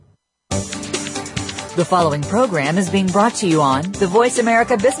The following program is being brought to you on the Voice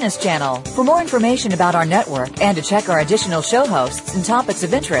America Business Channel. For more information about our network and to check our additional show hosts and topics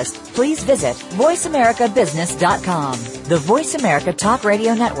of interest, please visit voiceamericabusiness.com. The Voice America Talk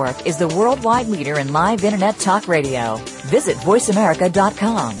Radio Network is the worldwide leader in live Internet talk radio. Visit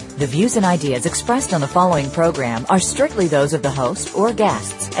voiceamerica.com. The views and ideas expressed on the following program are strictly those of the host or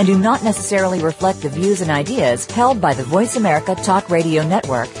guests and do not necessarily reflect the views and ideas held by the Voice America Talk Radio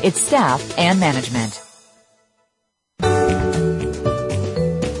Network, its staff, and management.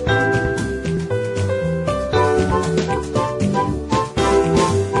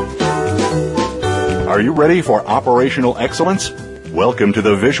 Are you ready for operational excellence? Welcome to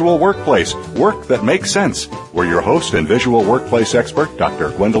the Visual Workplace, work that makes sense, where your host and visual workplace expert,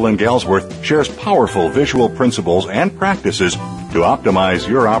 Dr. Gwendolyn Galsworth, shares powerful visual principles and practices to optimize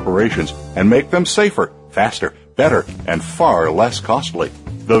your operations and make them safer, faster, better, and far less costly.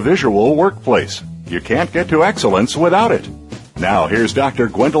 The Visual Workplace. You can't get to excellence without it. Now, here's Dr.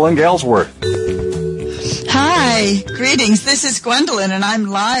 Gwendolyn Galsworth. Hi, greetings. This is Gwendolyn, and I'm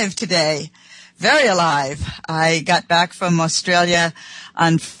live today. Very alive. I got back from Australia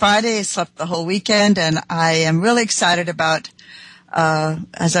on Friday, slept the whole weekend, and I am really excited about,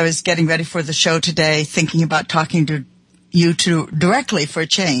 as I was getting ready for the show today, thinking about talking to you two directly for a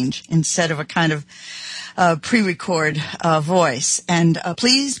change instead of a kind of pre-record voice. And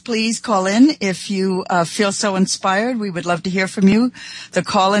please call in if you feel so inspired. We would love to hear from you. The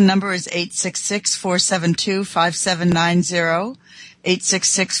call-in number is 866-472-5790.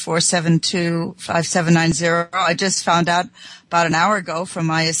 866-472-5790. I just found out about an hour ago from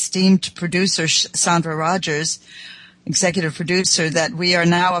my esteemed producer, Sandra Rogers, executive producer, that we are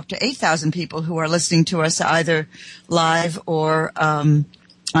now up to 8,000 people who are listening to us either live or on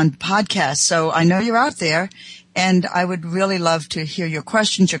podcast. So I know you're out there, and I would really love to hear your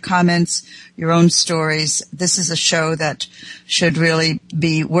questions, your comments, your own stories. This is a show that should really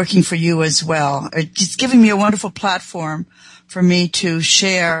be working for you as well. It's giving me a wonderful platform for me to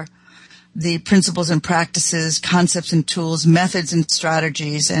share the principles and practices, concepts and tools, methods and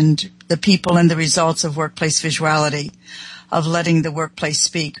strategies, and the people and the results of workplace visuality, of letting the workplace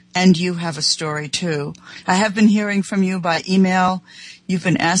speak. And you have a story too. I have been hearing from you by email. You've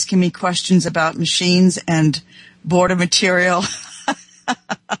been asking me questions about machines and border material.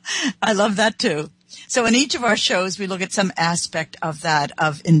 I love that too. So in each of our shows, we look at some aspect of that,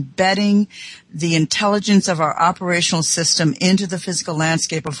 of embedding the intelligence of our operational system into the physical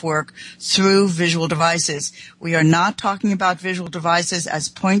landscape of work through visual devices. We are not talking about visual devices as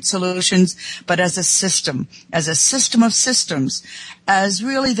point solutions, but as a system of systems, as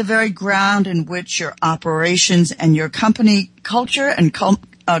really the very ground in which your operations and your company culture and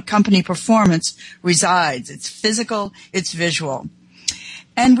company performance resides. It's physical, it's visual.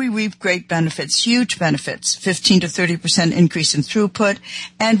 And we reap great benefits, huge benefits, 15 to 30% increase in throughput,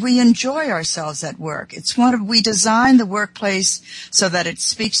 and we enjoy ourselves at work. We design the workplace so that it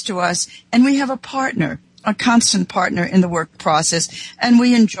speaks to us, and we have a partner, a constant partner in the work process, and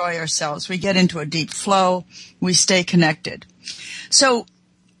we enjoy ourselves. We get into a deep flow. We stay connected. So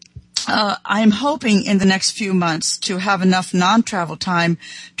I'm hoping in the next few months to have enough non-travel time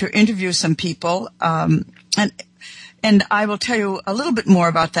to interview some people, and I will tell you a little bit more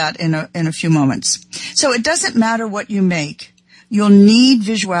about that in a few moments. So it doesn't matter what you make. You'll need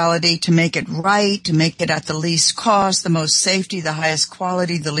visuality to make it right, to make it at the least cost, the most safety, the highest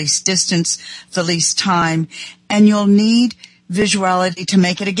quality, the least distance, the least time. And you'll need visuality to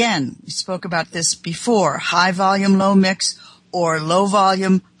make it again. We spoke about this before. High volume, low mix, or low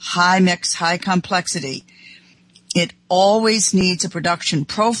volume, high mix, high complexity. It always needs a production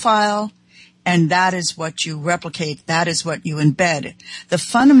profile, and that is what you replicate. That is what you embed. The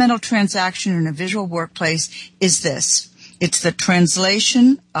fundamental transaction in a visual workplace is this. It's the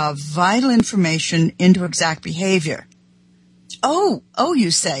translation of vital information into exact behavior. Oh, you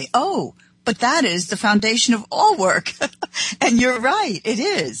say, but that is the foundation of all work. And you're right, it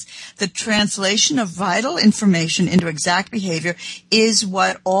is. The translation of vital information into exact behavior is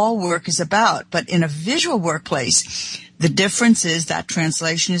what all work is about. But in a visual workplace, the difference is that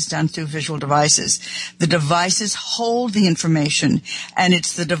translation is done through visual devices. The devices hold the information, and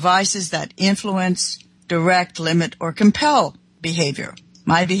it's the devices that influence, direct, limit, or compel behavior.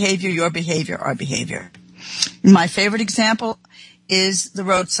 My behavior, your behavior, our behavior. My favorite example is the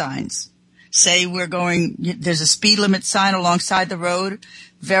road signs. Say there's a speed limit sign alongside the road,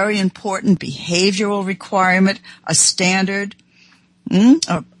 very important behavioral requirement, a standard,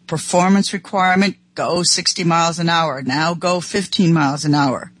 a performance requirement. Go 60 miles an hour. Now go 15 miles an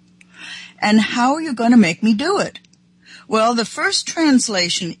hour. And how are you going to make me do it? Well, the first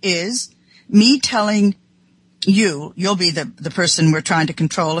translation is me telling you'll be the person we're trying to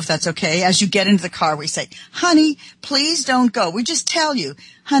control, if that's okay. As you get into the car, we say, honey, please don't go. We just tell you,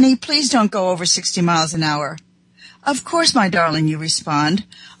 honey, please don't go over 60 miles an hour. Of course, my darling, you respond.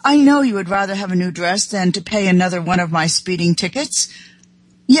 I know you would rather have a new dress than to pay another one of my speeding tickets.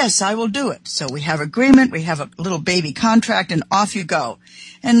 Yes, I will do it. So we have agreement, we have a little baby contract, and off you go.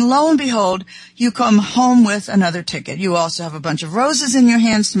 And lo and behold, you come home with another ticket. You also have a bunch of roses in your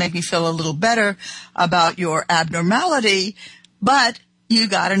hands to make me feel a little better about your abnormality, but you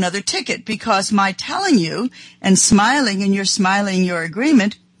got another ticket because my telling you and smiling and you're smiling your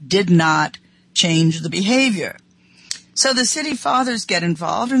agreement did not change the behavior. So the city fathers get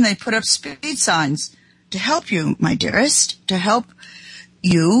involved and they put up speed signs to help you, my dearest, to help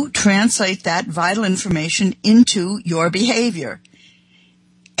you translate that vital information into your behavior.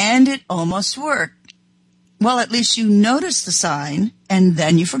 And it almost worked. Well, at least you noticed the sign and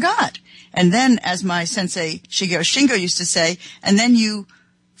then you forgot. And then, as my sensei Shigeru Shingo used to say, and then you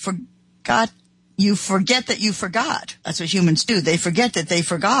forget that you forgot. That's what humans do. They forget that they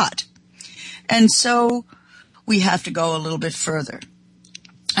forgot. And so we have to go a little bit further.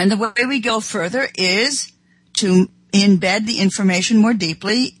 And the way we go further is to embed the information more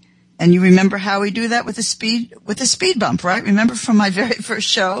deeply. And you remember how we do that with the speed bump, right? Remember from my very first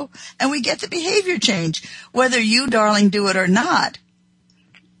show? And we get the behavior change. Whether you, darling, do it or not,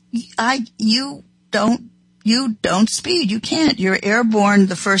 you don't speed. You can't. You're airborne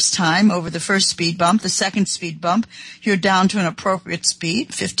the first time over the first speed bump. The second speed bump, you're down to an appropriate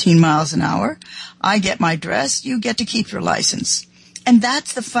speed, 15 miles an hour. I get my dress. You get to keep your license. And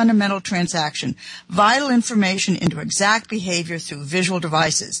that's the fundamental transaction. Vital information into exact behavior through visual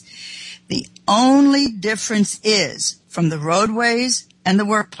devices. The only difference is from the roadways and the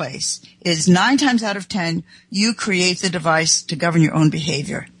workplace is 9 times out of 10, you create the device to govern your own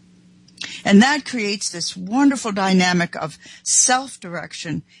behavior. And that creates this wonderful dynamic of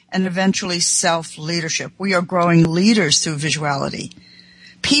self-direction and eventually self-leadership. We are growing leaders through visuality.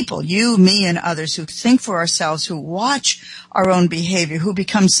 People, you, me, and others who think for ourselves, who watch our own behavior, who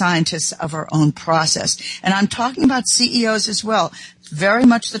become scientists of our own process. And I'm talking about CEOs as well. Very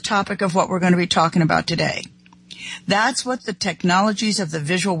much the topic of what we're going to be talking about today. That's what the technologies of the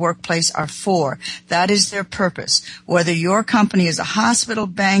visual workplace are for. That is their purpose. Whether your company is a hospital,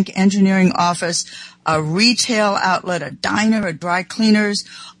 bank, engineering office, a retail outlet, a diner, a dry cleaners,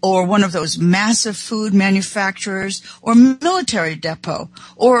 or one of those massive food manufacturers, or military depot,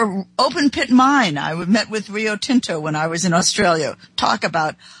 or open pit mine. I met with Rio Tinto when I was in Australia. Talk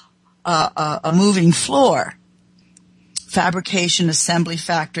about a moving floor. Fabrication, assembly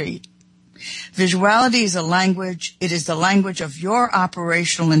factory. Visuality is a language. It is the language of your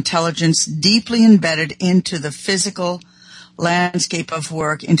operational intelligence deeply embedded into the physical landscape of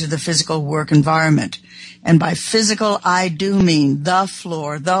work, into the physical work environment. And by physical, I do mean the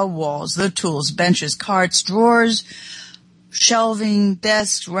floor, the walls, the tools, benches, carts, drawers, shelving,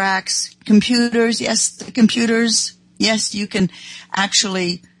 desks, racks, computers. Yes, the computers. Yes, you can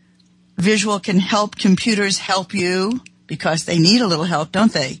actually, visual can help computers help you because they need a little help,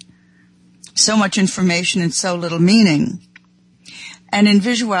 don't they? So much information and so little meaning. And in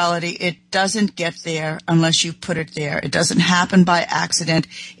visuality, it doesn't get there unless you put it there. It doesn't happen by accident.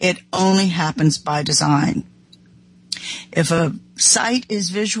 It only happens by design. If a site is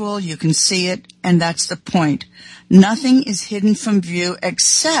visual, you can see it, and that's the point. Nothing is hidden from view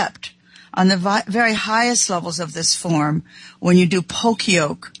except on the very highest levels of this form when you do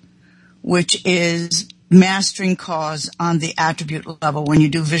poka-yoke, which is mastering cause on the attribute level, when you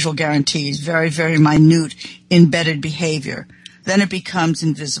do visual guarantees, very, very minute embedded behavior. Then it becomes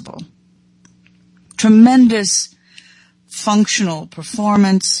invisible. Tremendous functional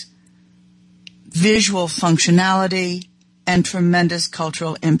performance, visual functionality, and tremendous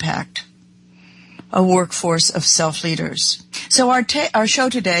cultural impact. A workforce of self-leaders. So our show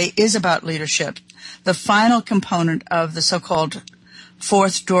today is about leadership, the final component of the so-called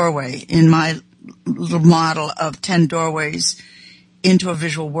fourth doorway in my little model of 10 doorways into a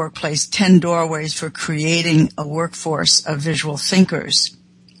visual workplace, 10 doorways for creating a workforce of visual thinkers.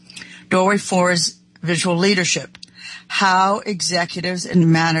 Doorway 4 is visual leadership. How executives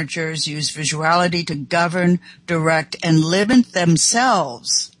and managers use visuality to govern, direct, and limit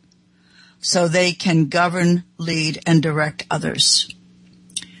themselves so they can govern, lead, and direct others.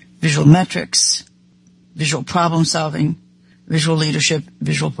 Visual metrics, visual problem solving, visual leadership,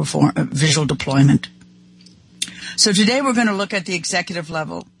 visual deployment. So today we're going to look at the executive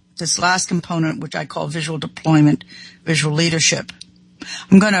level, this last component, which I call visual deployment, visual leadership.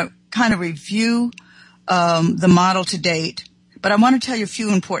 I'm going to kind of review the model to date, But I want to tell you a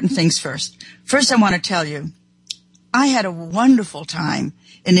few important things first. First, I want to tell you, I had a wonderful time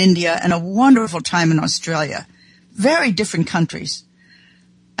in India and a wonderful time in Australia. Very different countries.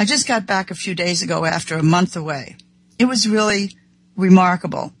 I just got back a few days ago after a month away. It was really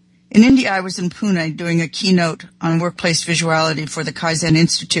remarkable. In India, I was in Pune doing a keynote on workplace visuality for the Kaizen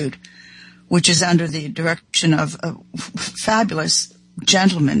Institute, which is under the direction of a fabulous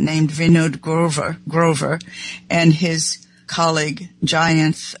gentleman named Vinod Grover and his colleague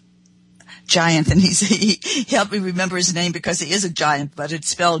Jayanth, and he helped me remember his name because he is a giant, but it's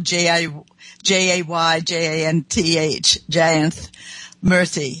spelled Jayyanth, Jayanth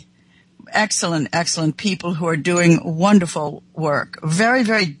Murthy. Excellent people who are doing wonderful work, very,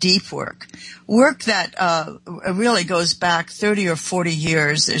 very deep work that really goes back 30 or 40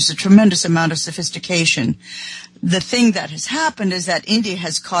 years. There's a tremendous amount of sophistication. The thing that has happened is that India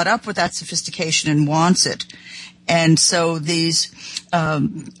has caught up with that sophistication and wants it. And so these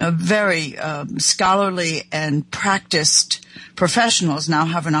very scholarly and practiced professionals now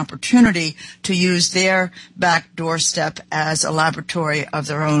have an opportunity to use their back doorstep as a laboratory of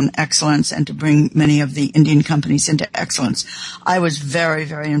their own excellence and to bring many of the Indian companies into excellence. I was very,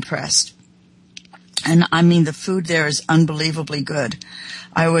 very impressed. And I mean, the food there is unbelievably good.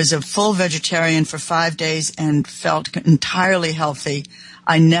 I was a full vegetarian for 5 days and felt entirely healthy.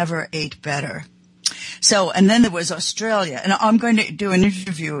 I never ate better. So, and then there was Australia, and I'm going to do an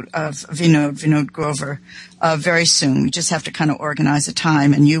interview of Vinod Grover, very soon. We just have to kind of organize a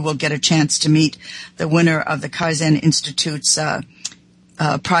time, and you will get a chance to meet the winner of the Kaizen Institute's,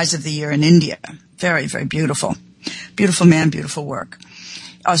 Prize of the Year in India. Very, very beautiful. Beautiful man, beautiful work.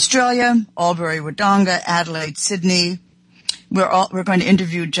 Australia, Albury Wodonga, Adelaide, Sydney. We're going to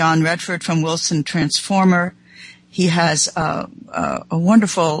interview John Redford from Wilson Transformer. He has a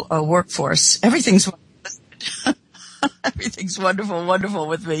wonderful workforce. Everything's wonderful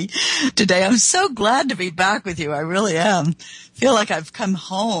with me today. I'm so glad to be back with you. I really am. Feel like I've come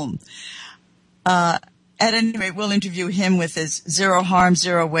home. At any rate, we'll interview him with his zero harm,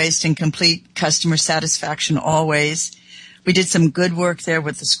 zero waste, and complete customer satisfaction always. We did some good work there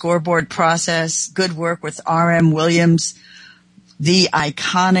with the scoreboard process, good work with R.M. Williams, the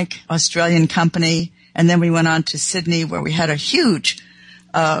iconic Australian company. And then we went on to Sydney, where we had a huge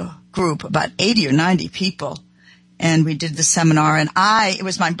group, about 80 or 90 people. And we did the seminar. And it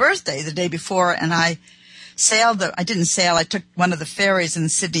was my birthday the day before, and I took one of the ferries in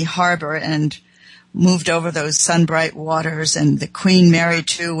Sydney Harbor and moved over those sunbright waters, and the Queen Mary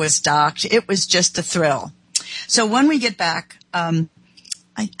 2 was docked. It was just a thrill. So when we get back,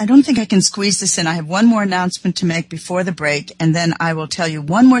 I don't think I can squeeze this in. I have one more announcement to make before the break, and then I will tell you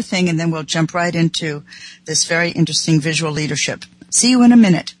one more thing, and then we'll jump right into this very interesting visual leadership. See you in a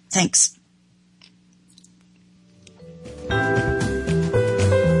minute. Thanks.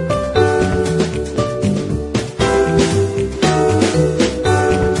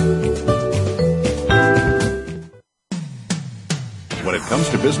 When it comes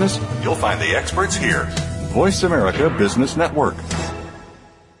to business, you'll find the experts here. Voice America Business Network.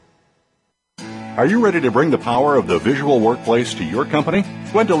 Are you ready to bring the power of the visual workplace to your company?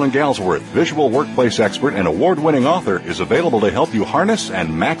 Gwendolyn Galsworth, visual workplace expert and award-winning author, is available to help you harness and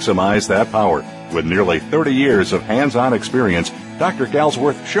maximize that power. With nearly 30 years of hands-on experience, Dr.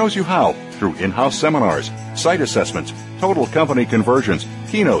 Galsworth shows you how through in-house seminars, site assessments, total company conversions,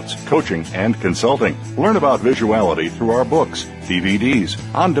 keynotes, coaching, and consulting. Learn about visuality through our books, DVDs,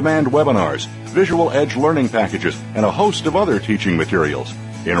 on-demand webinars, Visual Edge learning packages, and a host of other teaching materials.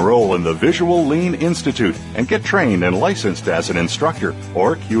 Enroll in the Visual Lean Institute and get trained and licensed as an instructor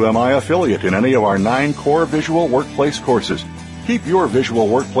or QMI affiliate in any of our 9 core visual workplace courses. Keep your visual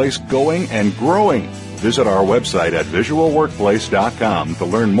workplace going and growing. Visit our website at visualworkplace.com to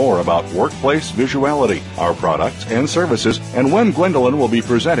learn more about workplace visuality, our products and services, and when Gwendolyn will be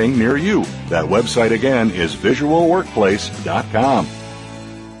presenting near you. That website again is visualworkplace.com.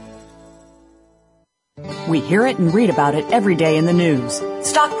 We hear it and read about it every day in the news.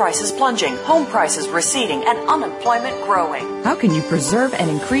 Stock prices plunging, home prices receding, and unemployment growing. How can you preserve and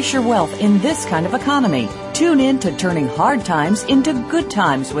increase your wealth in this kind of economy? Tune in to Turning Hard Times into Good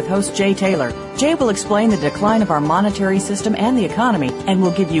Times with host Jay Taylor. Jay will explain the decline of our monetary system and the economy, and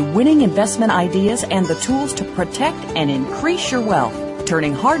will give you winning investment ideas and the tools to protect and increase your wealth.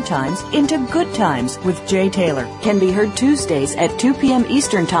 Turning Hard Times into Good Times with Jay Taylor can be heard Tuesdays at 2 p.m.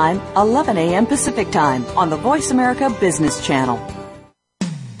 Eastern Time, 11 a.m. Pacific Time on the Voice America Business Channel.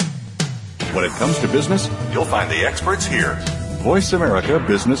 When it comes to business, you'll find the experts here. Voice America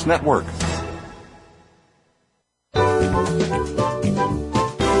Business Network.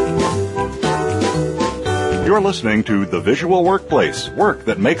 You're listening to The Visual Workplace, Work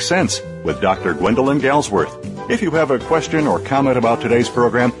That Makes Sense, with Dr. Gwendolyn Galsworth. If you have a question or comment about today's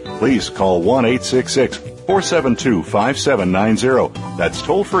program, please call 1-866-472-5790. That's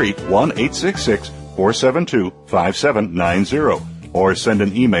toll free, 1-866-472-5790. Or send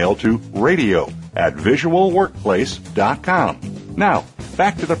an email to radio@visualworkplace.com. Now,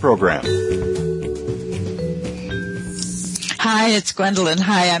 back to the program. Hi, it's Gwendolyn.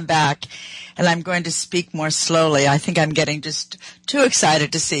 Hi, I'm back. And I'm going to speak more slowly. I think I'm getting just too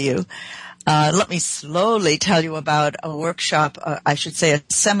excited to see you. Let me slowly tell you about a workshop, I should say a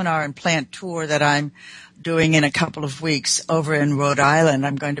seminar and plant tour that I'm doing in a couple of weeks over in Rhode Island.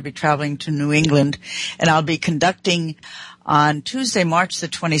 I'm going to be traveling to New England, and I'll be conducting on Tuesday, March the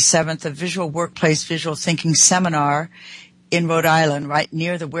 27th, a Visual Workplace Visual Thinking Seminar in Rhode Island, right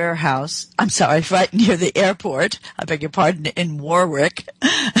near the warehouse. I'm sorry, right near the airport. I beg your pardon, in Warwick,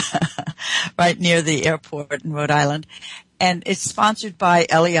 right near the airport in Rhode Island. And it's sponsored by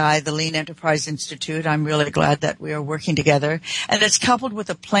LEI, the Lean Enterprise Institute. I'm really glad that we are working together. And it's coupled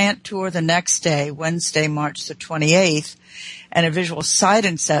with a plant tour the next day, Wednesday, March the 28th, and a visual site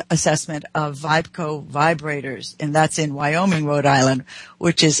assessment of Vibco vibrators. And that's in Wyoming, Rhode Island,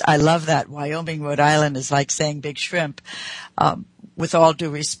 which is, I love that. Wyoming, Rhode Island is like saying big shrimp. With all due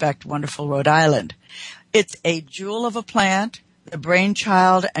respect, wonderful Rhode Island. It's a jewel of a plant, the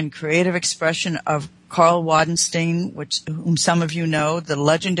brainchild and creative expression of Carl Wadenstein, whom some of you know, the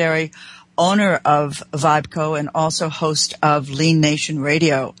legendary owner of Vibco and also host of Lean Nation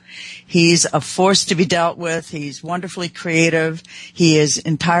Radio. He's a force to be dealt with. He's wonderfully creative. He is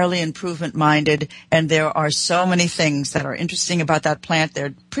entirely improvement-minded, and there are so many things that are interesting about that plant.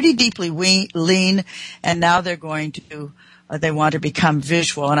 They're pretty deeply lean, and now they're going to they want to become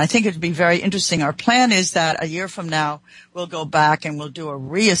visual, and I think it would be very interesting. Our plan is that a year from now, we'll go back and we'll do a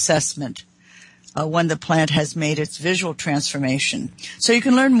reassessment when the plant has made its visual transformation. So you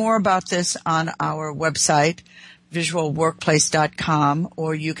can learn more about this on our website, visualworkplace.com,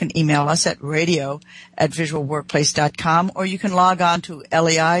 or you can email us at radio@visualworkplace.com, or you can log on to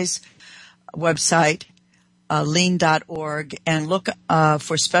LEI's website, lean.org, and look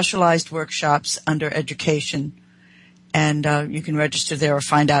for specialized workshops under education. And you can register there or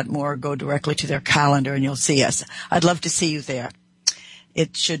find out more, or go directly to their calendar and you'll see us. I'd love to see you there.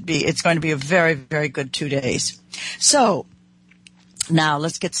 It's going to be a very, very good 2 days. So now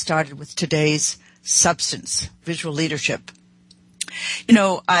let's get started with today's substance, visual leadership. You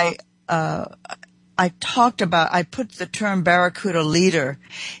know, I put the term Barracuda leader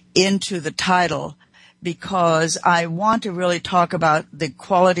into the title because I want to really talk about the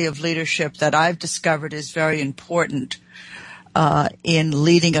quality of leadership that I've discovered is very important in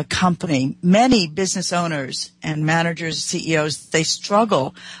leading a company. Many business owners and managers, CEOs, they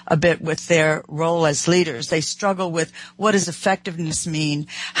struggle a bit with their role as leaders. They struggle with, what does effectiveness mean?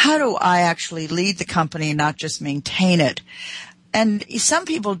 How do I actually lead the company and not just maintain it? And some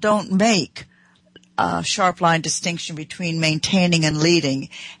people don't make a sharp line distinction between maintaining and leading,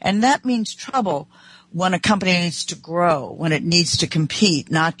 and that means trouble when a company needs to grow, when it needs to compete,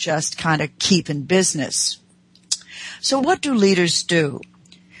 not just kind of keep in business. So what do leaders do?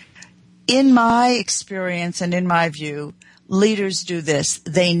 In my experience and in my view, leaders do this.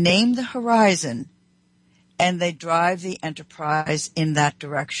 They name the horizon and they drive the enterprise in that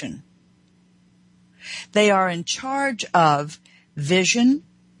direction. They are in charge of vision,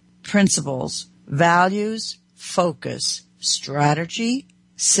 principles, values, focus, strategy,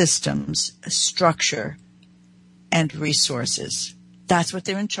 systems, structure, and resources. That's what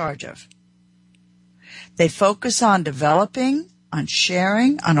they're in charge of. They focus on developing, on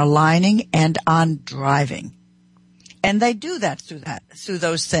sharing, on aligning, and on driving. And they do that through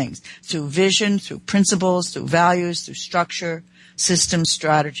those things, through vision, through principles, through values, through structure, systems,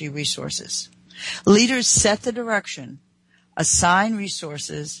 strategy, resources. Leaders set the direction, assign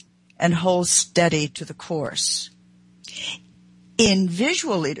resources, and hold steady to the course. In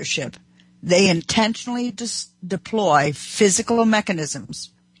visual leadership, they intentionally deploy physical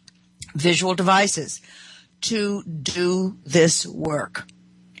mechanisms, visual devices, to do this work,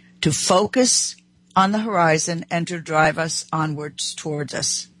 to focus on the horizon and to drive us onwards towards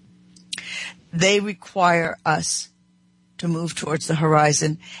us. They require us to move towards the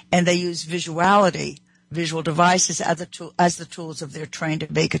horizon, and they use visuality, visual devices as the tools of their trade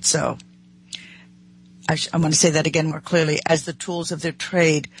to make it so. I'm going to say that again more clearly, as the tools of their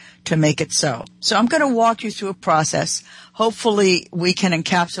trade to make it so. So I'm going to walk you through a process. Hopefully we can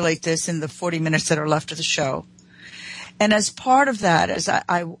encapsulate this in the 40 minutes that are left of the show. And as part of that, as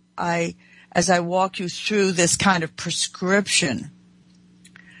I walk you through this kind of prescription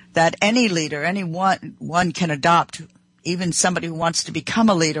that any leader, one can adopt, even somebody who wants to become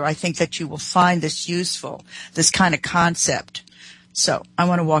a leader. I think that you will find this useful, this kind of concept. So I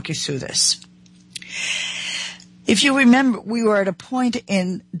want to walk you through this. If you remember, we were at a point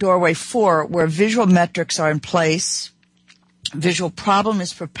in Doorway 4 where visual metrics are in place. Visual problem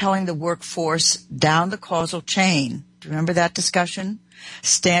is propelling the workforce down the causal chain. Do you remember that discussion?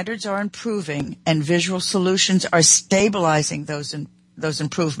 Standards are improving, and visual solutions are stabilizing those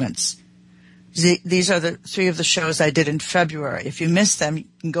improvements. These are the 3 of the shows I did in February. If you missed them, you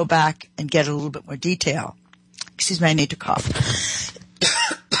can go back and get a little bit more detail. Excuse me, I need to cough.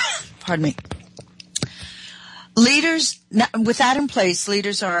 Pardon me. Leaders, with that in place,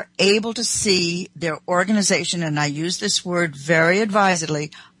 leaders are able to see their organization, and I use this word very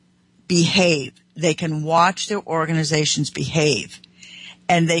advisedly, behave. They can watch their organizations behave,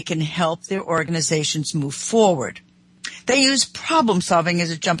 and they can help their organizations move forward. They use problem solving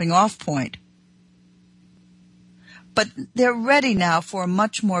as a jumping off point. But they're ready now for a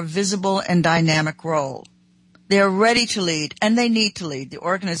much more visible and dynamic role. They're ready to lead, and they need to lead. The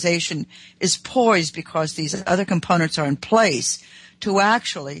organization is poised because these other components are in place to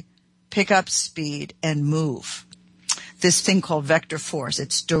actually pick up speed and move. This thing called vector force.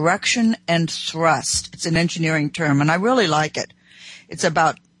 It's direction and thrust. It's an engineering term, and I really like it. It's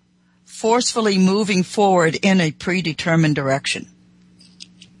about forcefully moving forward in a predetermined direction.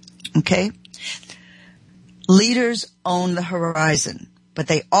 Okay? Leaders own the horizon, but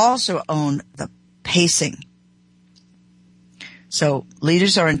they also own the pacing. So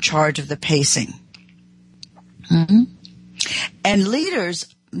leaders are in charge of the pacing. Mm-hmm. And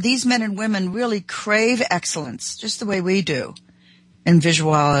leaders, these men and women really crave excellence, just the way we do. And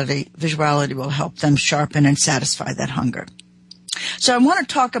visuality will help them sharpen and satisfy that hunger. So I want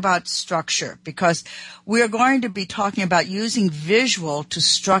to talk about structure because we are going to be talking about using visual to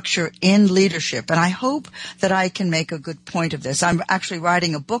structure in leadership. And I hope that I can make a good point of this. I'm actually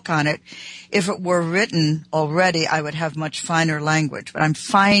writing a book on it. If it were written already, I would have much finer language, but I'm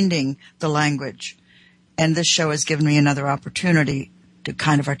finding the language. And this show has given me another opportunity to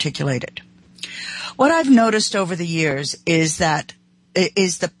kind of articulate it. What I've noticed over the years is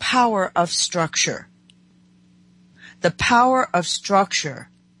the power of structure. The power of structure,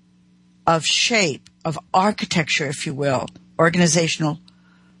 of shape, of architecture, if you will, organizational,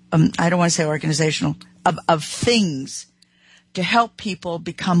 I don't want to say organizational, of things to help people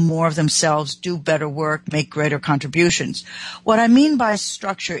become more of themselves, do better work, make greater contributions. What I mean by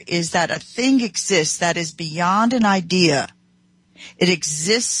structure is that a thing exists that is beyond an idea. It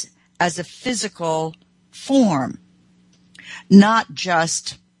exists as a physical form, not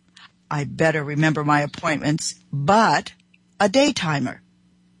just I better remember my appointments, but a day timer.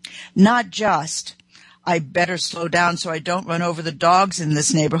 Not just I better slow down so I don't run over the dogs in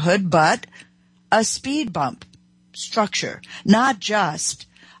this neighborhood, but a speed bump structure. Not just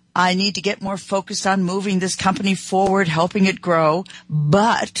I need to get more focused on moving this company forward, helping it grow,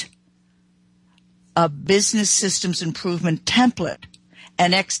 but a business systems improvement template,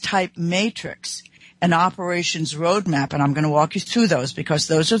 an X-type matrix, an operations roadmap, and I'm going to walk you through those because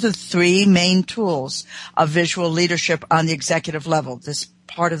those are the 3 main tools of visual leadership on the executive level, this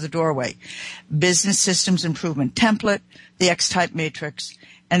part of the doorway. Business systems improvement template, the X-type matrix,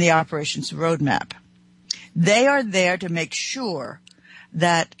 and the operations roadmap. They are there to make sure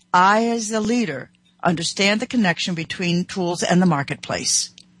that I, as a leader, understand the connection between tools and the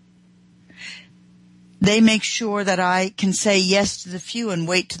marketplace. They make sure that I can say yes to the few and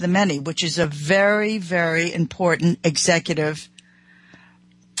wait to the many, which is a very, very important executive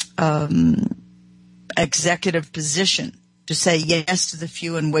position, to say yes to the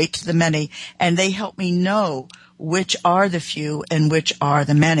few and wait to the many. And they help me know which are the few and which are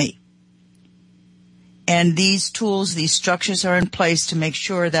the many. And these tools, these structures are in place to make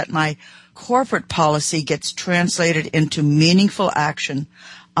sure that my corporate policy gets translated into meaningful action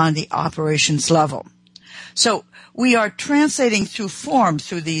on the operations level. So we are translating through form,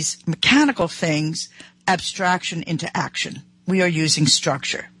 through these mechanical things, abstraction into action. We are using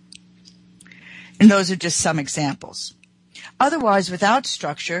structure. And those are just some examples. Otherwise, without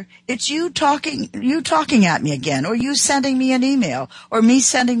structure, it's you talking at me again, or you sending me an email, or me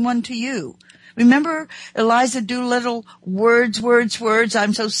sending one to you. Remember Eliza Doolittle, words,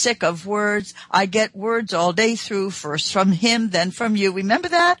 I'm so sick of words. I get words all day through, first from him, then from you. Remember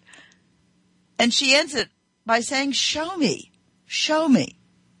that? And she ends it by saying, show me.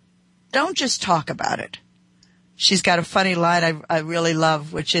 Don't just talk about it. She's got a funny line I really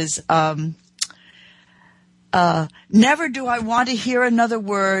love, which is, never do I want to hear another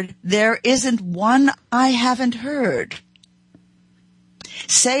word. There isn't one I haven't heard.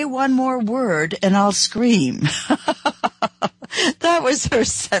 Say one more word and I'll scream. That was her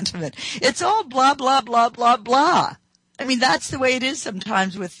sentiment. It's all blah, blah, blah, blah, blah. I mean, that's the way it is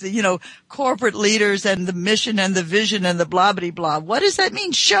sometimes with the, corporate leaders and the mission and the vision and the blah, blah, blah. What does that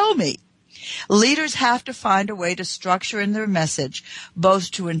mean? Show me. Leaders have to find a way to structure in their message,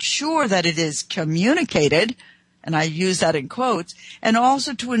 both to ensure that it is communicated, and I use that in quotes, and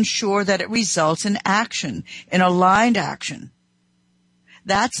also to ensure that it results in action, in aligned action.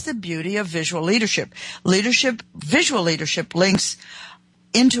 That's the beauty of visual leadership. Visual leadership links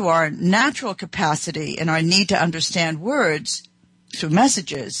into our natural capacity and our need to understand words through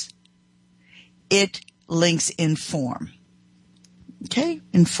messages. It links in form. Okay?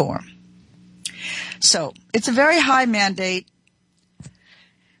 In form. So, it's a very high mandate,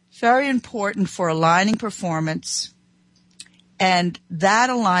 very important for aligning performance, and that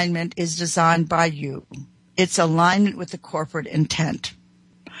alignment is designed by you. It's alignment with the corporate intent.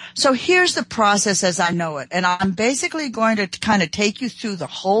 So here's the process as I know it, and I'm basically going to kind of take you through the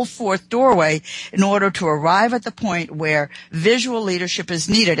whole fourth doorway in order to arrive at the point where visual leadership is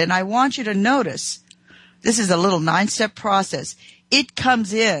needed. And I want you to notice, this is a little 9-step process. It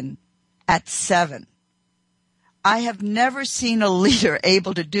comes in at 7. I have never seen a leader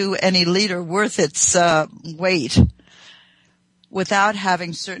able to do any leader worth its weight without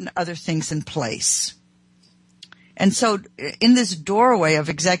having certain other things in place. And so in this doorway of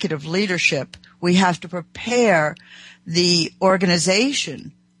executive leadership, we have to prepare the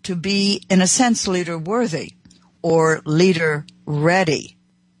organization to be, in a sense, leader worthy or leader ready.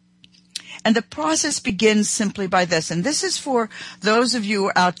 And the process begins simply by this. And this is for those of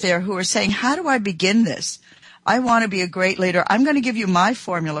you out there who are saying, how do I begin this? I want to be a great leader. I'm going to give you my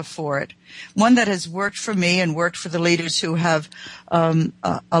formula for it, one that has worked for me and worked for the leaders who have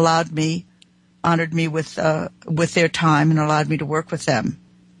honored me with their time and allowed me to work with them.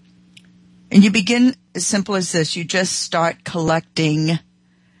 And you begin as simple as this. You just start collecting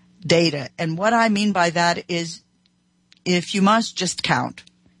data. And what I mean by that is, if you must, just count.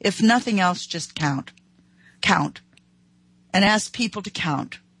 If nothing else, just count. Count. And ask people to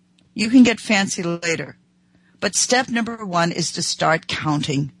count. You can get fancy later. But step number 1 is to start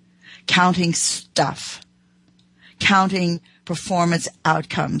counting. Counting stuff. Counting performance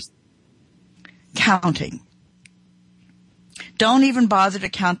outcomes. Counting. Don't even bother to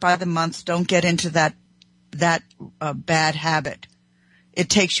count by the month. Don't get into that bad habit. It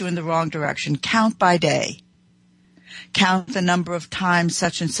takes you in the wrong direction. Count by day. Count the number of times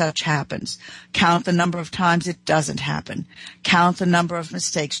such and such happens. Count the number of times it doesn't happen. Count the number of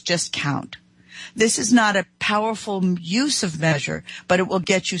mistakes. Just count. This is not a powerful use of measure, but it will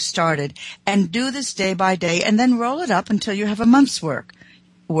get you started. And do this day by day, and then roll it up until you have a month's worth.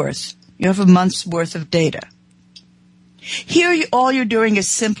 You have a month's worth of data. Here, all you're doing is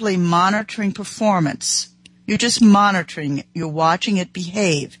simply monitoring performance. You're just monitoring it. You're watching it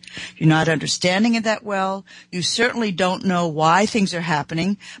behave. You're not understanding it that well. You certainly don't know why things are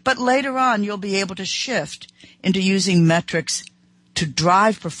happening, but later on you'll be able to shift into using metrics to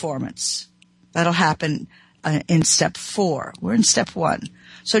drive performance. That'll happen in step 4. We're in step 1.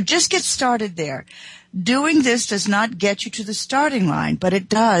 So just get started there. Doing this does not get you to the starting line, but it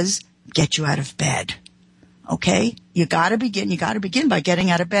does get you out of bed. Okay? You gotta begin by getting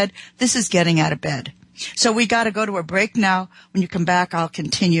out of bed. This is getting out of bed. So we gotta go to a break now. When you come back, I'll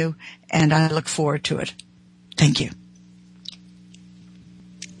continue, and I look forward to it. Thank you.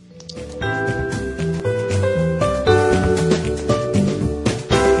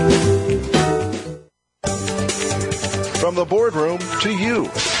 From the boardroom to you,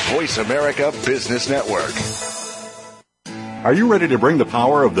 Voice America Business Network. Are you ready to bring the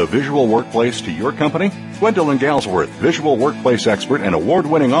power of the visual workplace to your company? Gwendolyn Galsworth, visual workplace expert and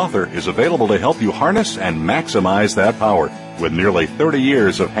award-winning author, is available to help you harness and maximize that power. With nearly 30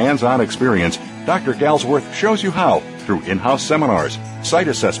 years of hands-on experience, Dr. Galsworth shows you how through in-house seminars, site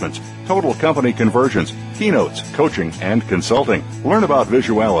assessments, total company conversions, keynotes, coaching, and consulting. Learn about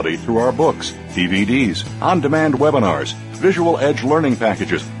visuality through our books, DVDs, on-demand webinars, Visual Edge learning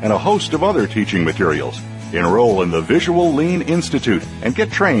packages, and a host of other teaching materials. Enroll in the Visual Lean Institute and get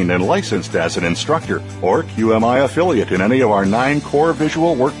trained and licensed as an instructor or QMI affiliate in any of our 9 core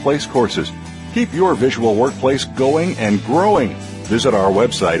visual workplace courses. Keep your visual workplace going and growing. Visit our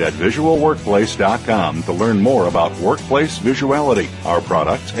website at visualworkplace.com to learn more about workplace visuality, our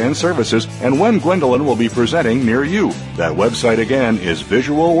products and services, and when Gwendolyn will be presenting near you. That website again is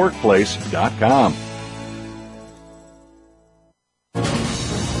visualworkplace.com.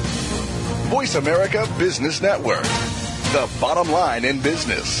 Voice America Business Network, the bottom line in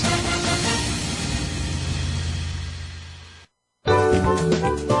business.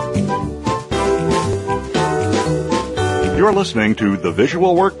 You're listening to The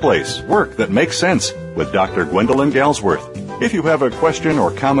Visual Workplace, Work That Makes Sense, with Dr. Gwendolyn Galsworth. If you have a question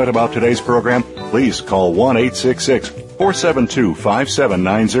or comment about today's program, please call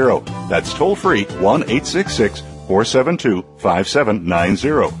 1-866-472-5790. That's toll free,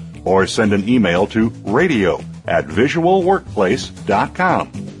 1-866-472-5790. Or send an email to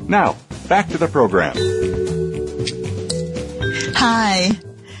radio@visualworkplace.com. Now, back to the program. Hi,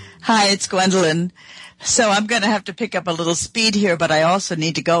 it's Gwendolyn. So I'm going to have to pick up a little speed here, but I also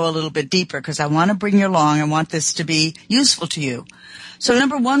need to go a little bit deeper because I want to bring you along. I want this to be useful to you. So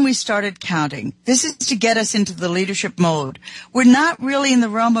number one, we started counting. This is to get us into the leadership mode. We're not really in the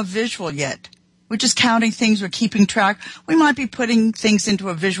realm of visual yet. We're just counting things. We're keeping track. We might be putting things into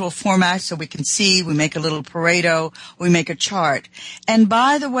a visual format so we can see. We make a little Pareto. We make a chart. And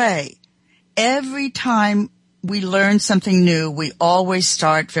by the way, every time we learn something new, we always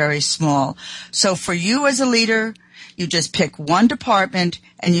start very small. So for you as a leader, you just pick one department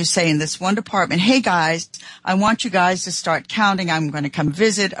and you say in this one department, hey guys, I want you guys to start counting. I'm going to come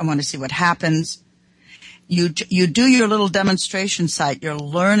visit. I want to see what happens. You do your little demonstration site, your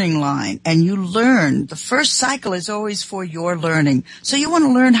learning line, and you learn. The first cycle is always for your learning. So you want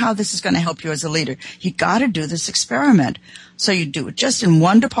to learn how this is going to help you as a leader. You got to do this experiment. So you do it just in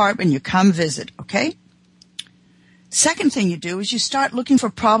one department. You come visit, okay? Second thing you do is you start looking for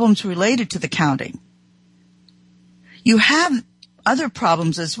problems related to the counting. You have other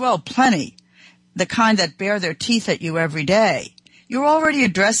problems as well, plenty, the kind that bear their teeth at you every day. You're already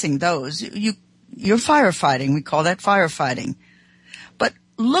addressing those. You're firefighting. We call that firefighting. But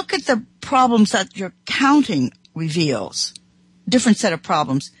look at the problems that your counting reveals, different set of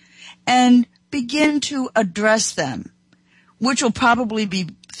problems, and begin to address them, which will probably be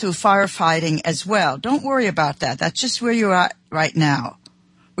through firefighting as well. Don't worry about that. That's just where you're at right now.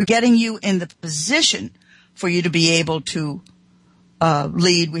 We're getting you in the position for you to be able to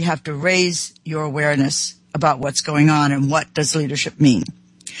lead. We have to raise your awareness about what's going on and what does leadership mean.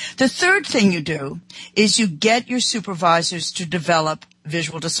 The third thing you do is you get your supervisors to develop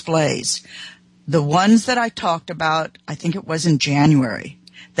visual displays. The ones that I talked about, I think it was in January,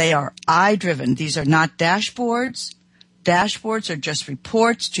 they are eye-driven. These are not dashboards. Dashboards are just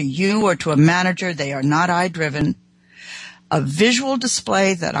reports to you or to a manager. They are not eye-driven. A visual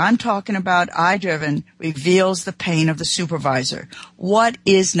display that I'm talking about, eye-driven, reveals the pain of the supervisor. What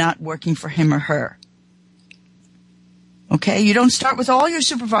is not working for him or her? Okay, you don't start with all your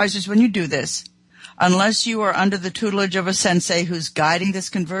supervisors when you do this, unless you are under the tutelage of a sensei who's guiding this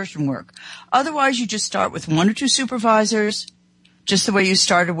conversion work. Otherwise, you just start with one or two supervisors, just the way you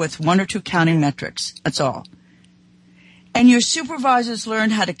started with one or two counting metrics. That's all. And your supervisors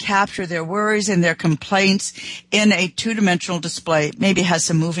learn how to capture their worries and their complaints in a two-dimensional display. Maybe it has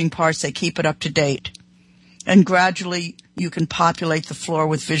some moving parts. They keep it up to date. And gradually, you can populate the floor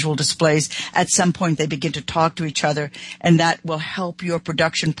with visual displays. At some point, they begin to talk to each other, and that will help your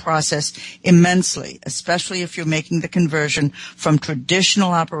production process immensely, especially if you're making the conversion from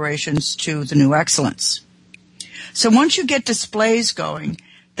traditional operations to the new excellence. So once you get displays going,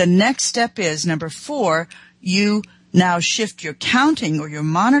 the next step is, number 4, you now shift your counting or your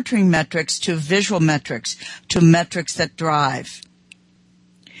monitoring metrics to visual metrics, to metrics that drive.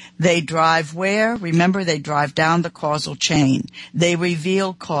 They drive where? Remember, they drive down the causal chain. They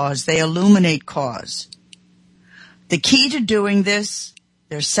reveal cause. They illuminate cause. The key to doing this,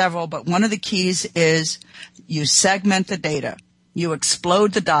 there's several, but one of the keys is you segment the data. You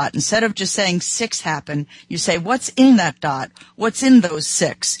explode the dot. Instead of just saying 6 happened, you say, what's in that dot? What's in those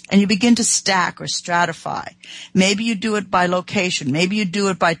 6? And you begin to stack or stratify. Maybe you do it by location. Maybe you do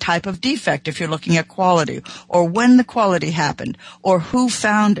it by type of defect if you're looking at quality, or when the quality happened, or who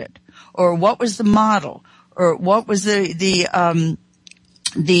found it, or what was the model, or what was the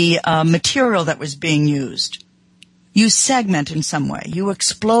material that was being used. You segment in some way. You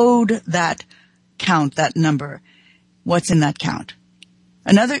explode that count, that number. What's in that count?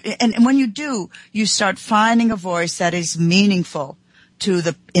 And when you do, you start finding a voice that is meaningful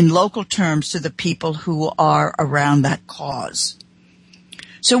in local terms to the people who are around that cause.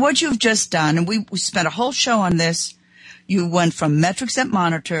 So what you've just done, and we spent a whole show on this, you went from metrics that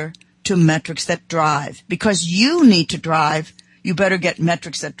monitor to metrics that drive. Because you need to drive, you better get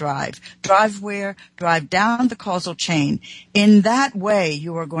metrics that drive. Drive where? Drive down the causal chain. In that way,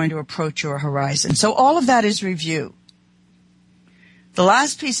 you are going to approach your horizon. So all of that is review. The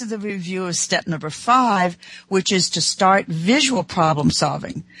last piece of the review is step number 5, which is to start visual problem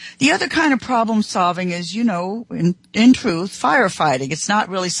solving. The other kind of problem solving is, in truth, firefighting. It's not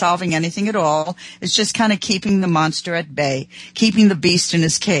really solving anything at all. It's just kind of keeping the monster at bay, keeping the beast in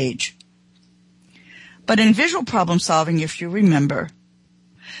his cage. But in visual problem solving, if you remember,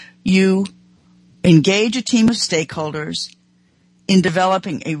 you engage a team of stakeholders in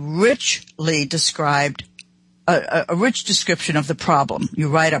developing a richly described, a rich description of the problem. You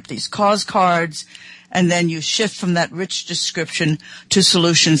write up these cause cards, and then you shift from that rich description to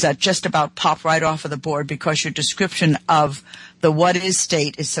solutions that just about pop right off of the board because your description of the what is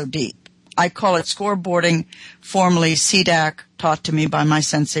state is so deep. I call it scoreboarding, formerly CDAC, taught to me by my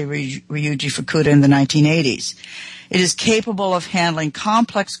sensei Ryuji Fukuda in the 1980s. It is capable of handling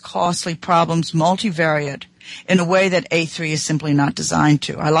complex, costly problems, multivariate, in a way that A3 is simply not designed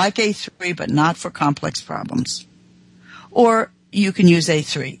to. I like A3, but not for complex problems. Or you can use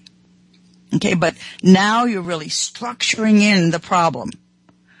A3. Okay, but now you're really structuring in the problem.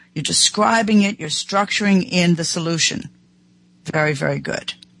 You're describing it, you're structuring in the solution. Very, very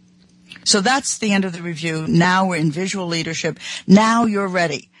good. So that's the end of the review. Now we're in visual leadership. Now you're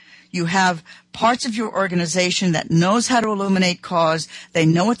ready. You have parts of your organization that knows how to illuminate cause. They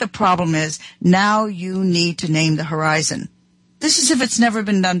know what the problem is. Now you need to name the horizon. This is if it's never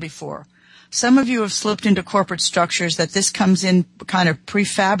been done before. Some of you have slipped into corporate structures that this comes in kind of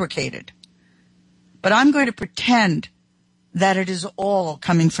prefabricated. But I'm going to pretend that it is all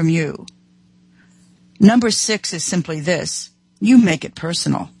coming from you. Number 6 is simply this. You make it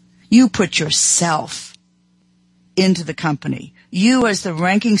personal. You put yourself into the company. You as the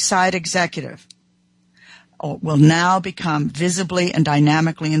ranking side executive will now become visibly and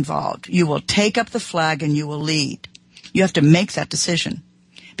dynamically involved. You will take up the flag and you will lead. You have to make that decision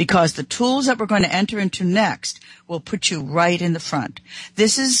because the tools that we're going to enter into next will put you right in the front.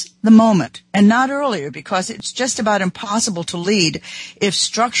 This is the moment and not earlier because it's just about impossible to lead if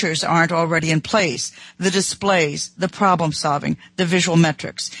structures aren't already in place. The displays, the problem solving, the visual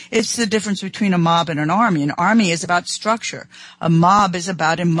metrics. It's the difference between a mob and an army. An army is about structure. A mob is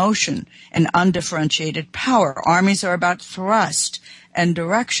about emotion and undifferentiated power. Armies are about thrust and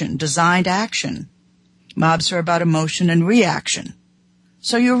direction, designed action. Mobs are about emotion and reaction.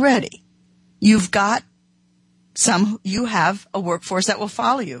 So you're ready. You have a workforce that will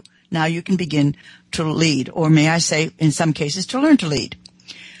follow you. Now you can begin to lead, or may I say, in some cases, to learn to lead.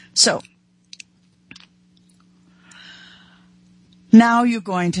 So, now you're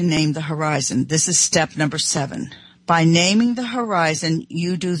going to name the horizon. This is step number 7. By naming the horizon,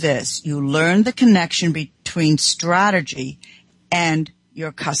 you do this. You learn the connection between strategy and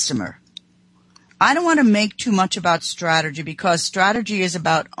your customer. I don't want to make too much about strategy because strategy is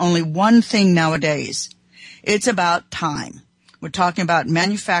about only one thing nowadays. It's about time. We're talking about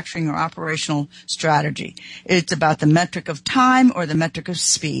manufacturing or operational strategy. It's about the metric of time or the metric of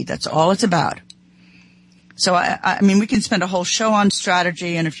speed. That's all it's about. So, I mean, we can spend a whole show on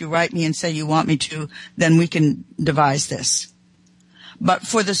strategy, and if you write me and say you want me to, then we can devise this. But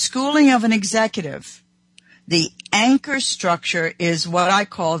for the schooling of an executive, the anchor structure is what I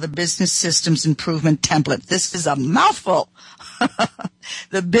call the Business Systems Improvement Template. This is a mouthful.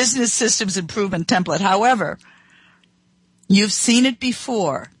 The Business Systems Improvement Template. However, you've seen it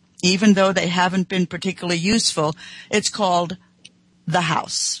before, even though they haven't been particularly useful. It's called the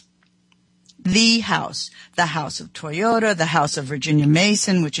house. The house. The house of Toyota, the house of Virginia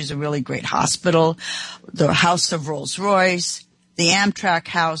Mason, which is a really great hospital, the house of Rolls-Royce, the Amtrak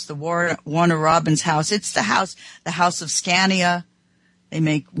house, the Warner Robins house. It's the house of Scania. They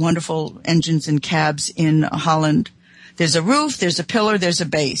make wonderful engines and cabs in Holland. There's a roof, there's a pillar, there's a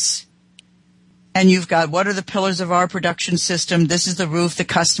base. And you've got, what are the pillars of our production system? This is the roof, the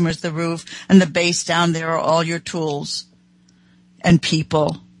customer's the roof, and the base down there are all your tools and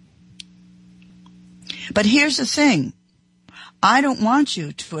people. But here's the thing. I don't want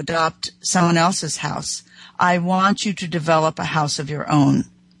you to adopt someone else's house. I want you to develop a house of your own.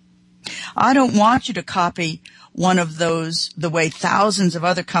 I don't want you to copy one of those the way thousands of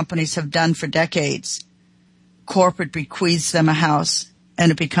other companies have done for decades. Corporate bequeaths them a house,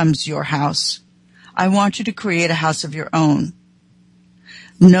 and it becomes your house. I want you to create a house of your own.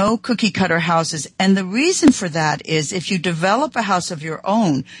 No cookie-cutter houses. And the reason for that is if you develop a house of your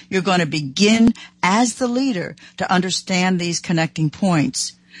own, you're going to begin as the leader to understand these connecting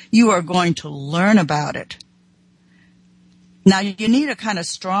points. You are going to learn about it. Now, you need a kind of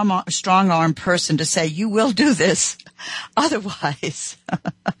strong-arm person to say, you will do this. Otherwise,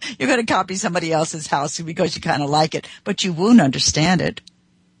 you're going to copy somebody else's house because you kind of like it, but you won't understand it.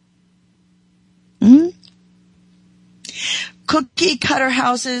 Cookie-cutter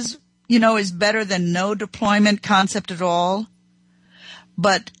houses, is better than no deployment concept at all.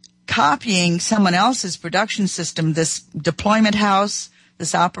 But copying someone else's production system, this deployment house,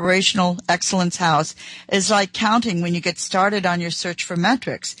 this operational excellence house, is like counting when you get started on your search for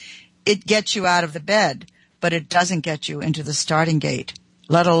metrics. It gets you out of the bed, but it doesn't get you into the starting gate,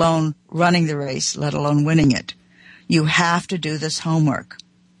 let alone running the race, let alone winning it. You have to do this homework.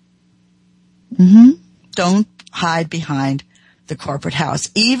 Don't hide behind the corporate house.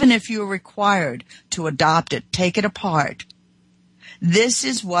 Even if you're required to adopt it, take it apart. This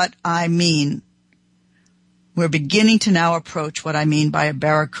is what I mean. We're beginning to now approach what I mean by a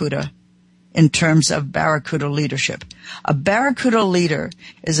barracuda in terms of barracuda leadership. A barracuda leader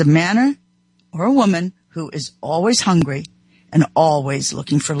is a man or a woman who is always hungry and always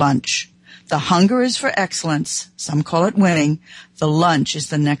looking for lunch. The hunger is for excellence. Some call it winning. The lunch is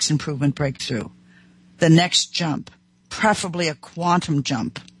the next improvement breakthrough. The next jump, preferably a quantum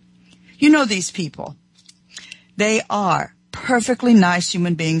jump. You know these people. They are perfectly nice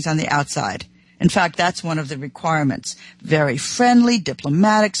human beings on the outside. In fact, that's one of the requirements. Very friendly,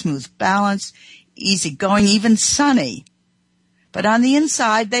 diplomatic, smooth balance, easygoing, even sunny. But on the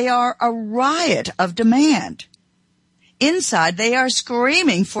inside, they are a riot of demand. Inside, they are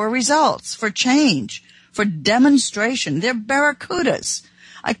screaming for results, for change, for demonstration. They're barracudas.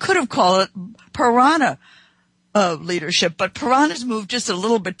 I could have called it piranha leadership, but piranhas move just a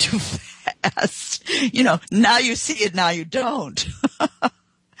little bit too fast. You know, now you see it, now you don't.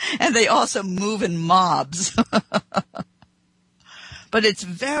 And they also move in mobs. But it's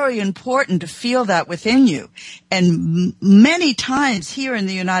very important to feel that within you. And many times here in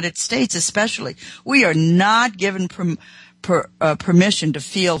the United States especially, we are not given permission to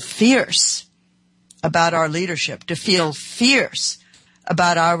feel fierce about our leadership, to feel fierce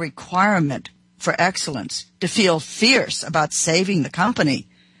about our requirement for excellence, to feel fierce about saving the company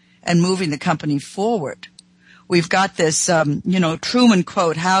and moving the company forward. We've got this, Truman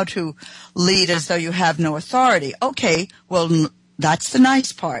quote, how to lead as though you have no authority. Okay, well, that's the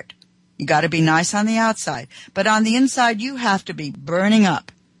nice part. You got to be nice on the outside. But on the inside, you have to be burning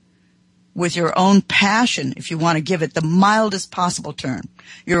up with your own passion, if you want to give it the mildest possible term,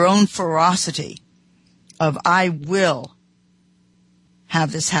 your own ferocity of I will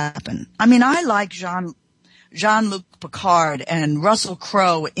have this happen. I mean, I like Jean-Luc Picard and Russell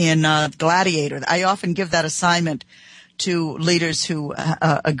Crowe in Gladiator. I often give that assignment to leaders who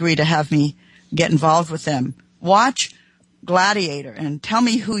agree to have me get involved with them. Watch Gladiator and tell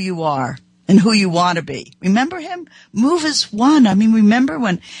me who you are and who you want to be. Remember him? Move as one. I mean, remember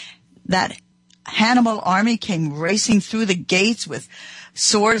when that Hannibal army came racing through the gates with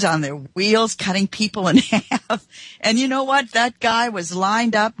swords on their wheels, cutting people in half. And you know what? That guy was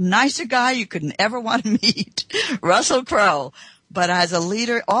lined up, nicer guy you couldn't ever want to meet, Russell Crowe. But as a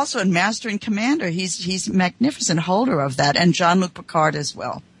leader, also in Master and Commander, he's a magnificent holder of that, and Jean-Luc Picard as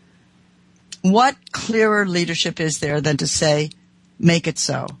well. What clearer leadership is there than to say, make it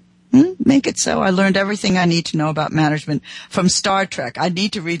so? Make it so. I learned everything I need to know about management from Star Trek. I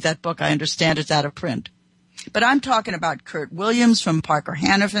need to read that book. I understand it's out of print. But I'm talking about Kurt Williams from Parker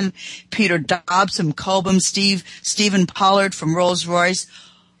Hannifin, Peter Dobbs from Cobham, Stephen Pollard from Rolls-Royce,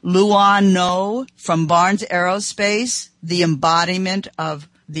 Luan No from Barnes Aerospace, the embodiment of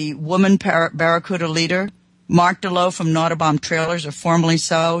the woman barracuda leader, Mark DeLoe from Nautobomb Trailers, or formerly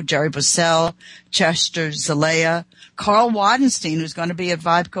so, Jerry Bussell, Chester Zalea, Carl Wadenstein, who's going to be at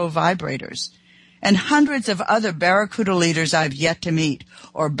Vibeco Vibrators, and hundreds of other barracuda leaders I've yet to meet,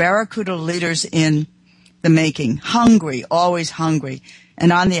 or barracuda leaders in the making, hungry, always hungry,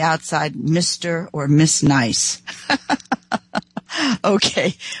 and on the outside, Mr. or Miss Nice.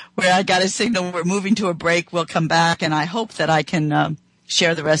 Okay, I got a signal. We're moving to a break. We'll come back, and I hope that I can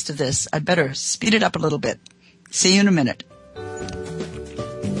share the rest of this. I'd better speed it up a little bit. See you in a minute.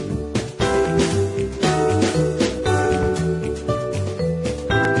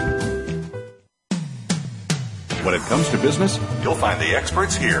 When it comes to business, you'll find the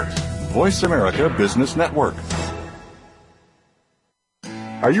experts here. Voice America Business Network.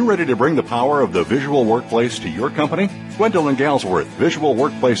 Are you ready to bring the power of the visual workplace to your company? Gwendolyn Galsworth, visual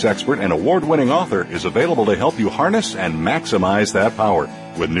workplace expert and award-winning author, is available to help you harness and maximize that power.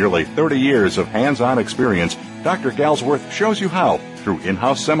 With nearly 30 years of hands-on experience, Dr. Galsworth shows you how through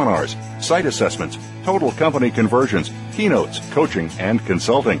in-house seminars, site assessments, total company conversions, keynotes, coaching, and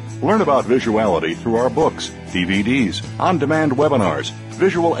consulting. Learn about visuality through our books, DVDs, on-demand webinars,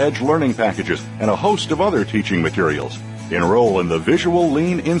 Visual Edge learning packages, and a host of other teaching materials. Enroll in the Visual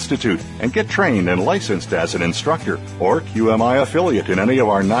Lean Institute and get trained and licensed as an instructor or QMI affiliate in any of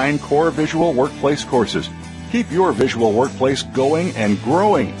our 9 core visual workplace courses. Keep your visual workplace going and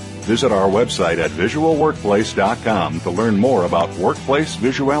growing. Visit our website at visualworkplace.com to learn more about workplace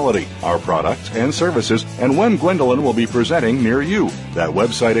visuality, our products and services, and when Gwendolyn will be presenting near you. That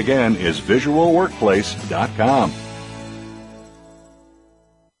website again is visualworkplace.com.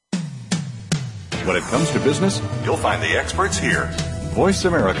 When it comes to business, you'll find the experts here. Voice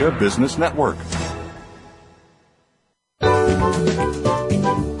America Business Network.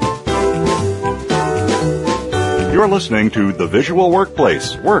 You're listening to The Visual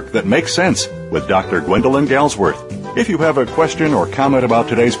Workplace, Work That Makes Sense, with Dr. Gwendolyn Galsworth. If you have a question or comment about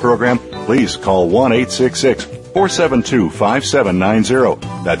today's program, please call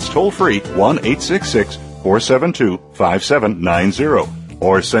 1-866-472-5790. That's toll-free, 1-866-472-5790.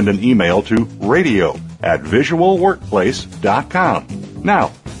 Or send an email to radio@visualworkplace.com.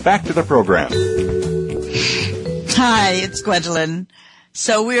 Now, back to the program. Hi, it's Gwendolyn.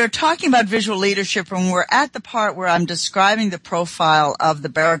 So we are talking about visual leadership, and we're at the part where I'm describing the profile of the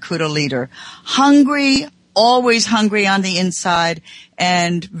Barracuda leader. Hungry, always hungry on the inside,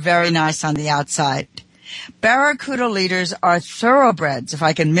 and very nice on the outside. Barracuda leaders are thoroughbreds, if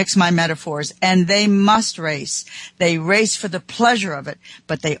I can mix my metaphors, and they must race. They race for the pleasure of it,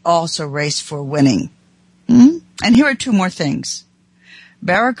 but they also race for winning. And here are two more things.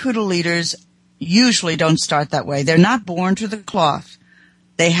 Barracuda leaders usually don't start that way. They're not born to the cloth.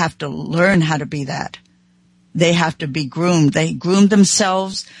 They have to learn how to be that. They have to be groomed. They groom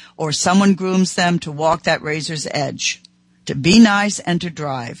themselves, or someone grooms them to walk that razor's edge, to be nice and to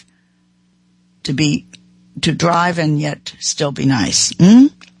drive, to drive and yet still be nice.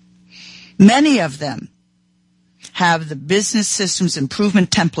 Many of them have the business systems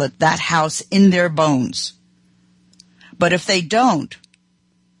improvement template, that house, in their bones. But if they don't,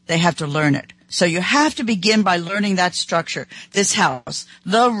 they have to learn it. So you have to begin by learning that structure, this house,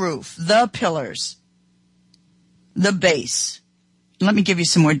 the roof, the pillars, the base. Let me give you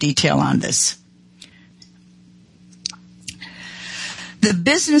some more detail on this. The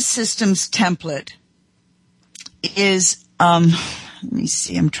business systems template is, let me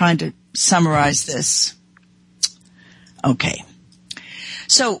see, I'm trying to summarize this. Okay.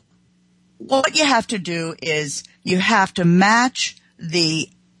 So what you have to do is you have to match the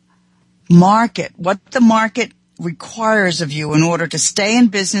market, what the market requires of you in order to stay in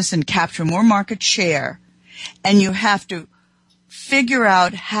business and capture more market share. And you have to figure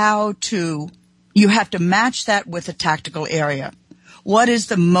out you have to match that with a tactical area. What is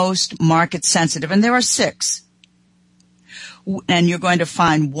the most market sensitive? And there are 6. And you're going to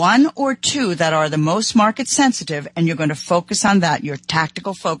find 1 or 2 that are the most market sensitive, and you're going to focus on that, your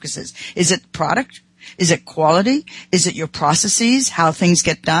tactical focuses. Is it product? Is it quality? Is it your processes, how things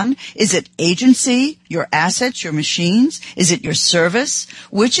get done? Is it agency, your assets, your machines? Is it your service?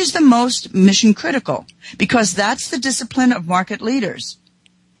 Which is the most mission critical? Because that's the discipline of market leaders.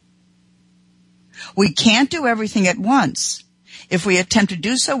 We can't do everything at once. If we attempt to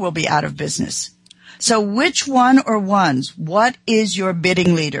do so, we'll be out of business. So which one or ones? What is your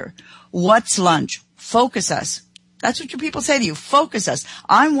bidding leader? What's lunch? Focus us. That's what your people say to you. Focus us.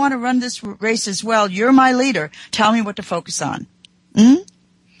 I want to run this race as well. You're my leader. Tell me what to focus on. And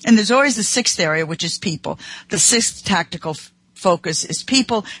there's always the 6th area, which is people. The 6th tactical focus is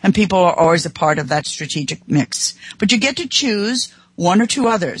people, and people are always a part of that strategic mix. But you get to choose 1 or 2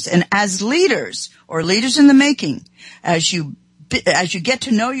 others. And as leaders, or leaders in the making, as you get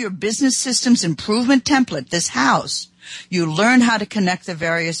to know your business systems improvement template, this house, you learn how to connect the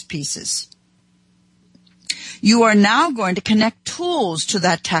various pieces. You are now going to connect tools to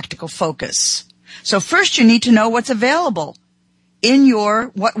that tactical focus. So first you need to know what's available in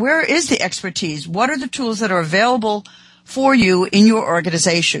where is the expertise? What are the tools that are available for you in your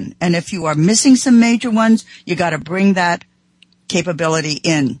organization? And if you are missing some major ones, you got to bring that capability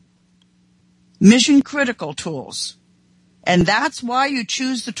in. Mission critical tools. And that's why you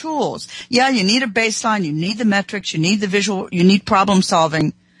choose the tools. Yeah, you need a baseline, you need the metrics, you need the visual, you need problem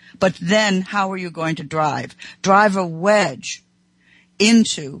solving. But then how are you going to drive a wedge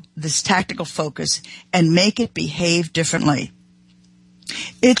into this tactical focus and make it behave differently?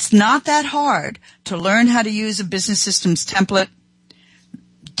 It's not that hard to learn how to use a business systems template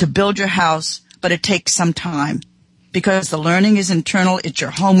to build your house, but it takes some time because the learning is internal. It's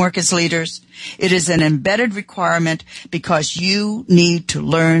your homework as leaders. It is an embedded requirement because you need to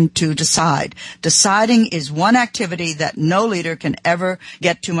learn to decide. Deciding is one activity that no leader can ever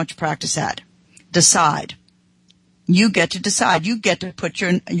get too much practice at. Decide. You get to decide. You get to put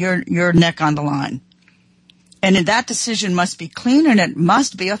your neck on the line. And that decision must be clean and it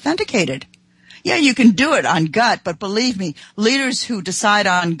must be authenticated. Yeah, you can do it on gut, but believe me, leaders who decide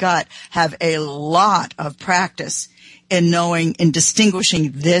on gut have a lot of practice in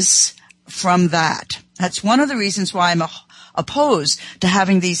distinguishing this from that. That's one of the reasons why I'm opposed to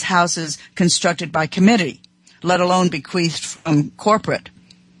having these houses constructed by committee, let alone bequeathed from corporate.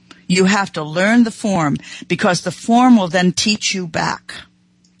 You have to learn the form because the form will then teach you back.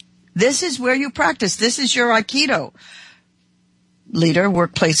 This is where you practice. This is your Aikido. Leader,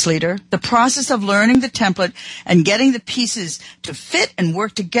 workplace leader. The process of learning the template and getting the pieces to fit and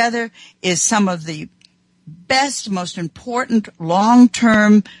work together is some of the best, most important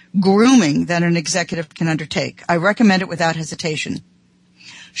long-term grooming that an executive can undertake. I recommend it without hesitation.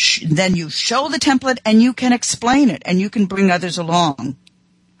 Then you show the template and you can explain it and you can bring others along.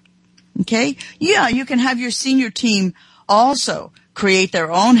 Okay? Yeah, you can have your senior team also create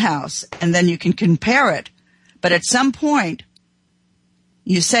their own house and then you can compare it. But at some point,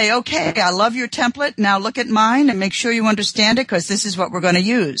 you say, okay, I love your template. Now look at mine and make sure you understand it because this is what we're going to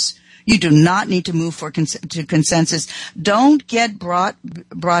use. You do not need to move to consensus. Don't get brought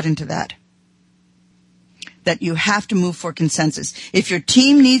into that you have to move for consensus. If your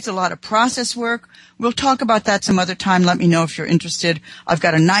team needs a lot of process work, we'll talk about that some other time. Let me know if you're interested. I've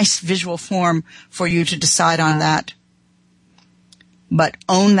got a nice visual form for you to decide on that. But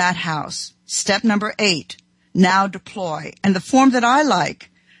own that house. Step number 8, now deploy. And the form that I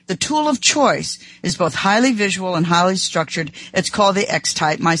like, the tool of choice, is both highly visual and highly structured. It's called the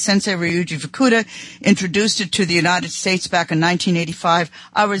X-type. My sensei, Ryuji Fukuda, introduced it to the United States back in 1985.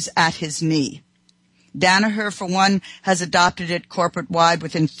 I was at his knee. Danaher, for one, has adopted it corporate-wide.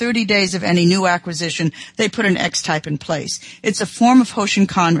 Within 30 days of any new acquisition, they put an X-type in place. It's a form of Hoshin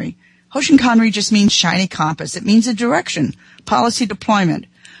Kanri. Hoshin Kanri just means shiny compass. It means a direction, policy deployment,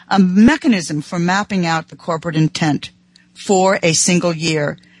 a mechanism for mapping out the corporate intent for a single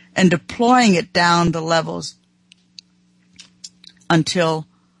year and deploying it down the levels until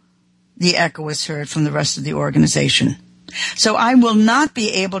the echo is heard from the rest of the organization. So I will not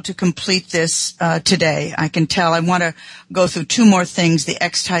be able to complete this today. I can tell. I want to go through 2 more things, the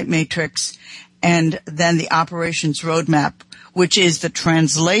X-type matrix and then the operations roadmap, which is the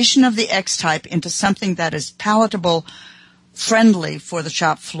translation of the X-type into something that is palatable, friendly for the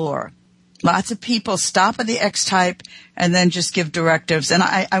shop floor. Lots of people stop at the X-type and then just give directives, and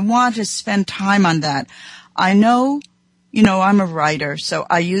I want to spend time on that. I know, I'm a writer, so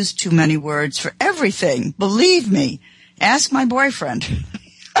I use too many words for everything. Believe me. Ask my boyfriend.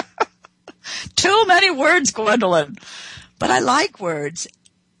 Too many words, Gwendolyn. But I like words.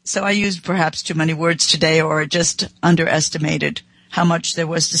 So I used perhaps too many words today or just underestimated how much there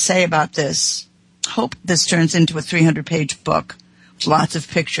was to say about this. Hope this turns into a 300-page book with lots of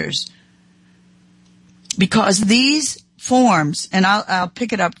pictures. Because these forms, and I'll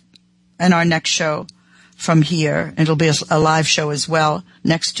pick it up in our next show from here. It'll be a live show as well.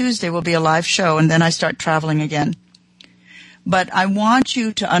 Next Tuesday will be a live show, and then I start traveling again. But I want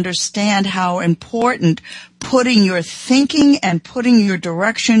you to understand how important putting your thinking and putting your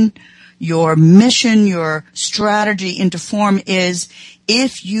direction, your mission, your strategy into form is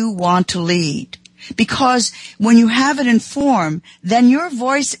if you want to lead. Because when you have it in form, then your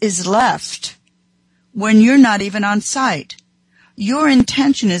voice is left when you're not even on site. Your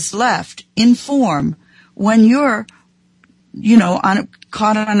intention is left in form when you're,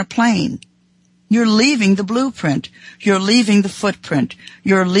 caught on a plane. You're leaving the blueprint. You're leaving the footprint.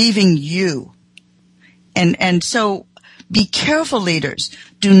 You're leaving you. And so be careful, leaders.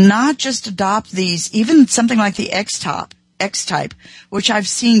 Do not just adopt these, even something like the X-type, which I've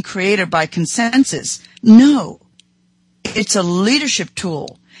seen created by consensus. No. It's a leadership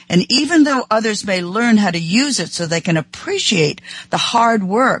tool. And even though others may learn how to use it so they can appreciate the hard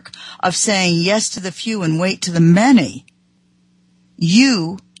work of saying yes to the few and wait to the many,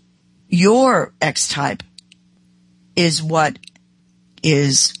 your X-type is what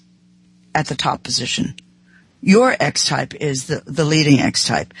is at the top position. Your X-type is the leading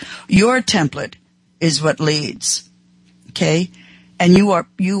X-type. Your template is what leads. Okay? And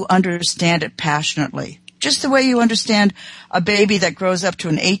you understand it passionately. Just the way you understand a baby that grows up to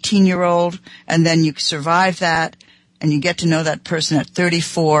an 18-year-old and then you survive that and you get to know that person at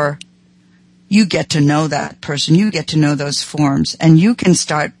 34. You get to know that person. You get to know those forms and you can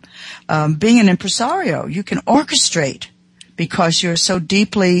start being an impresario. You can orchestrate because you're so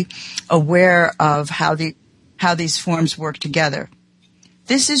deeply aware of how these forms work together.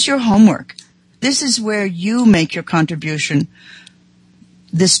 This is your homework. This is where you make your contribution.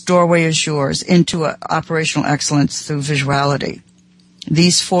 This doorway is yours into operational excellence through visuality.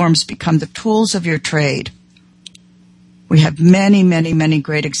 These forms become the tools of your trade. We have many, many, many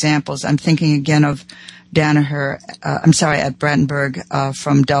great examples. I'm thinking again of Danaher, at Brandenburg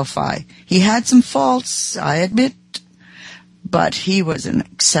from Delphi. He had some faults, I admit, but he was an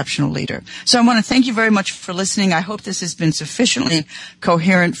exceptional leader. So I want to thank you very much for listening. I hope this has been sufficiently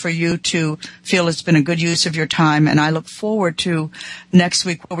coherent for you to feel it's been a good use of your time, and I look forward to next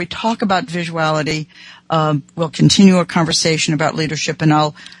week where we talk about visuality. We'll continue our conversation about leadership, and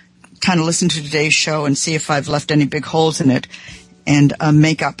I'll kind of listen to today's show and see if I've left any big holes in it and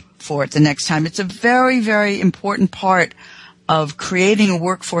make up for it the next time. It's a very, very important part of creating a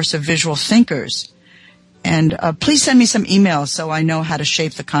workforce of visual thinkers. And please send me some emails so I know how to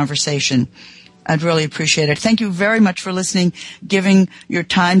shape the conversation. I'd really appreciate it. Thank you very much for listening, giving your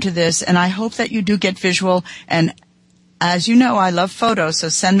time to this, and I hope that you do get visual. And as you know, I love photos, so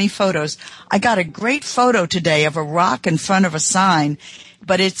send me photos. I got a great photo today of a rock in front of a sign,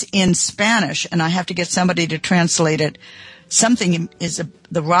 but it's in Spanish, and I have to get somebody to translate it.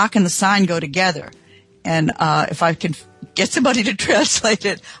 The rock and the sign go together. And if I can get somebody to translate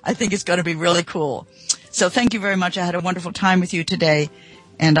it, I think it's going to be really cool. So thank you very much. I had a wonderful time with you today,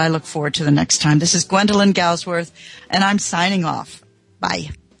 and I look forward to the next time. This is Gwendolyn Galsworth, and I'm signing off. Bye.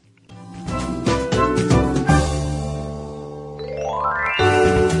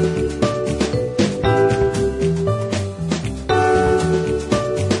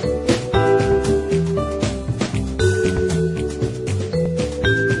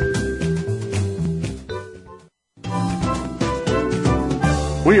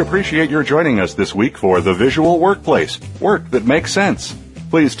 We appreciate your joining us this week for The Visual Workplace, work that makes sense.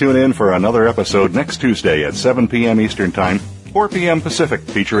 Please tune in for another episode next Tuesday at 7 p.m. Eastern Time, 4 p.m. Pacific,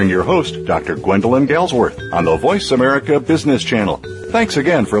 featuring your host, Dr. Gwendolyn Galsworth, on the Voice America Business Channel. Thanks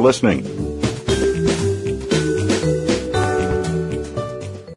again for listening.